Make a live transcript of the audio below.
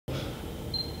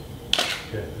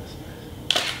Good, that's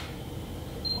nice.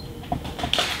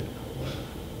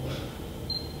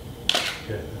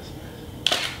 Good, that's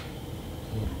nice.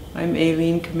 I'm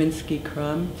Aline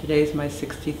Crumb. Today's my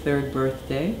 63rd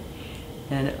birthday,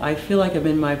 and I feel like I'm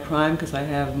in my prime because I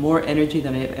have more energy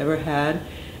than I've ever had.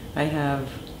 I have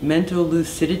mental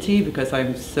lucidity because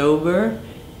I'm sober,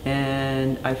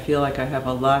 and I feel like I have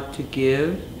a lot to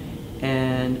give,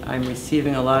 and I'm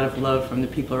receiving a lot of love from the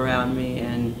people around me,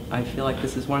 and I feel like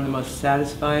this is one of the most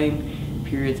satisfying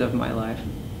periods of my life.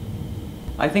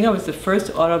 I think I was the first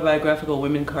autobiographical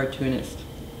women cartoonist,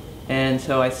 and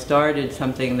so I started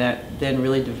something that then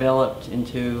really developed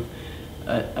into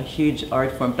a huge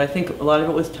art form. But I think a lot of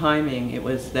it was timing. It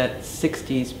was that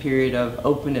 60s period of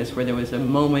openness where there was a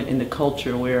moment in the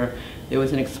culture where there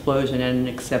was an explosion and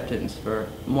an acceptance for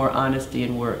more honesty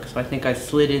in work. So I think I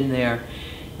slid in there.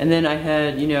 And then I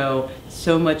had, you know,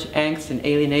 so much angst and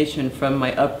alienation from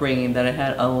my upbringing that I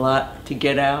had a lot to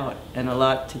get out and a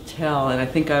lot to tell. And I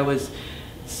think I was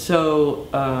so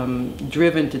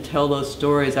driven to tell those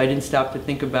stories, I didn't stop to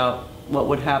think about what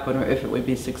would happen or if it would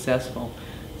be successful.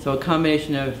 So a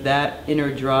combination of that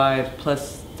inner drive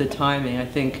plus the timing, I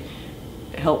think,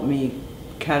 helped me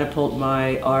catapult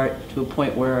my art to a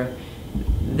point where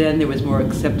then there was more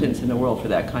acceptance in the world for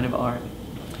that kind of art.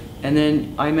 And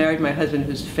then I married my husband,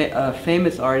 who's a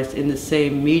famous artist in the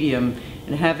same medium,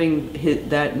 and having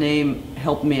that name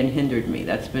helped me and hindered me.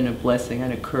 That's been a blessing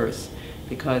and a curse,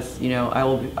 because, you know,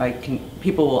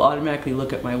 people will automatically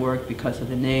look at my work because of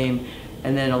the name,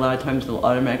 and then a lot of times they'll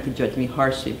automatically judge me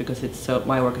harshly because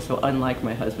my work is so unlike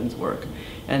my husband's work,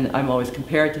 and I'm always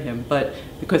compared to him. But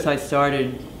because I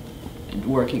started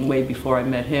working way before I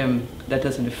met him, that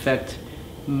doesn't affect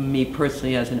me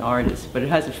personally as an artist, but it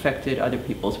has affected other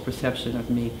people's perception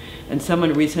of me. And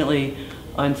someone recently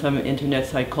on some internet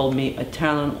site called me a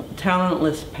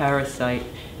talentless parasite,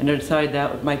 and I decided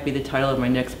that might be the title of my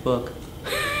next book.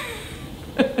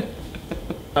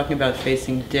 Talking about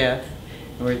facing death,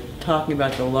 and we're talking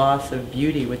about the loss of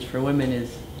beauty, which for women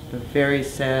is a very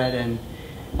sad and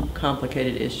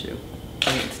complicated issue.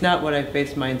 And it's not what I've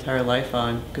based my entire life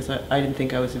on, because I didn't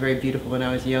think I was very beautiful when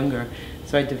I was younger.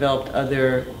 So I developed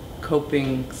other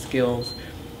coping skills.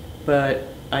 But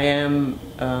I am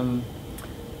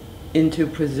into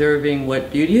preserving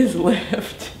what beauty is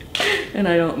left, and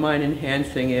I don't mind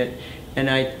enhancing it. And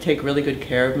I take really good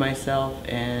care of myself,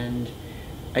 and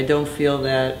I don't feel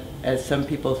that, as some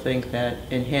people think, that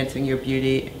enhancing your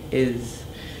beauty is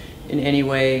in any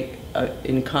way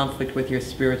in conflict with your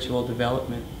spiritual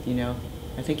development, you know.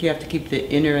 I think you have to keep the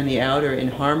inner and the outer in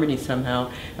harmony somehow,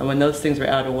 and when those things are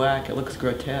out of whack, it looks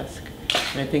grotesque.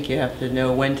 And I think you have to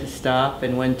know when to stop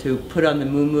and when to put on the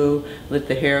muumuu, let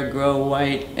the hair grow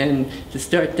white, and to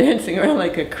start dancing around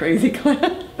like a crazy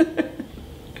clown.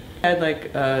 I had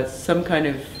like some kind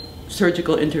of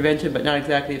surgical intervention, but not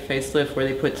exactly a facelift, where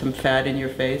they put some fat in your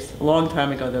face. A long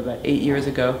time ago, though, about 8 years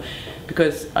ago,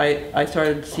 because I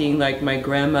started seeing like my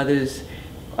grandmother's,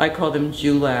 I call them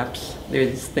dewlaps. They're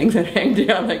these things that hang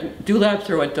down, like dewlaps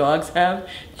are what dogs have,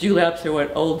 dewlaps are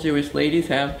what old Jewish ladies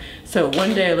have. So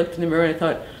one day I looked in the mirror and I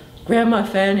thought, Grandma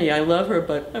Fanny, I love her,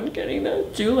 but I'm getting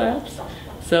those dewlaps.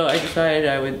 So I decided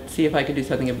I would see if I could do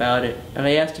something about it. And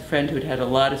I asked a friend who had had a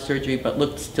lot of surgery but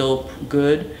looked still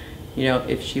good, you know,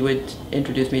 if she would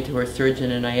introduce me to her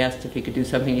surgeon, and I asked if he could do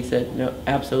something. He said, no,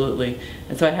 absolutely.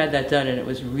 And so I had that done, and it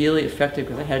was really effective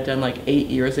because I had it done like 8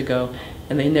 years ago,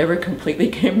 and they never completely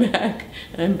came back,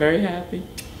 and I'm very happy.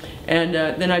 And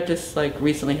then I've just like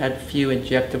recently had a few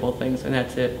injectable things, and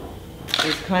that's it. It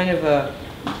was kind of a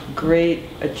great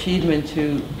achievement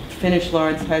to finish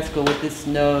Lawrence High School with this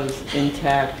nose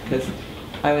intact, because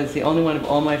I was the only one of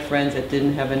all my friends that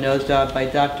didn't have a nose job by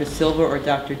Dr. Silver or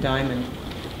Dr. Diamond.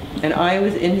 And I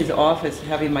was in his office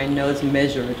having my nose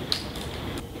measured,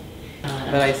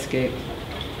 but I escaped.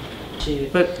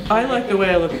 But I like the way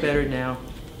I look better now,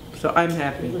 so I'm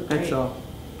happy, that's all.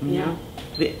 Yeah.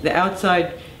 The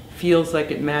outside feels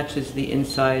like it matches the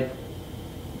inside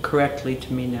correctly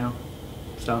to me now,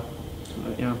 so,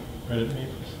 you know. Ready for me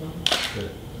for some?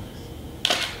 Good.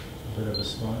 Nice. A bit of a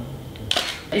smile.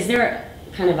 Good. Is there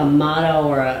kind of a motto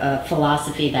or a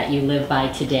philosophy that you live by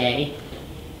today?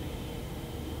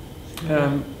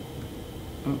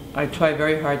 I try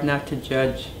very hard not to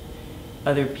judge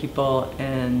other people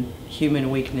and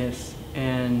human weakness,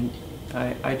 and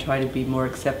I try to be more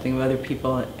accepting of other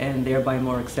people and thereby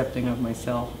more accepting of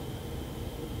myself.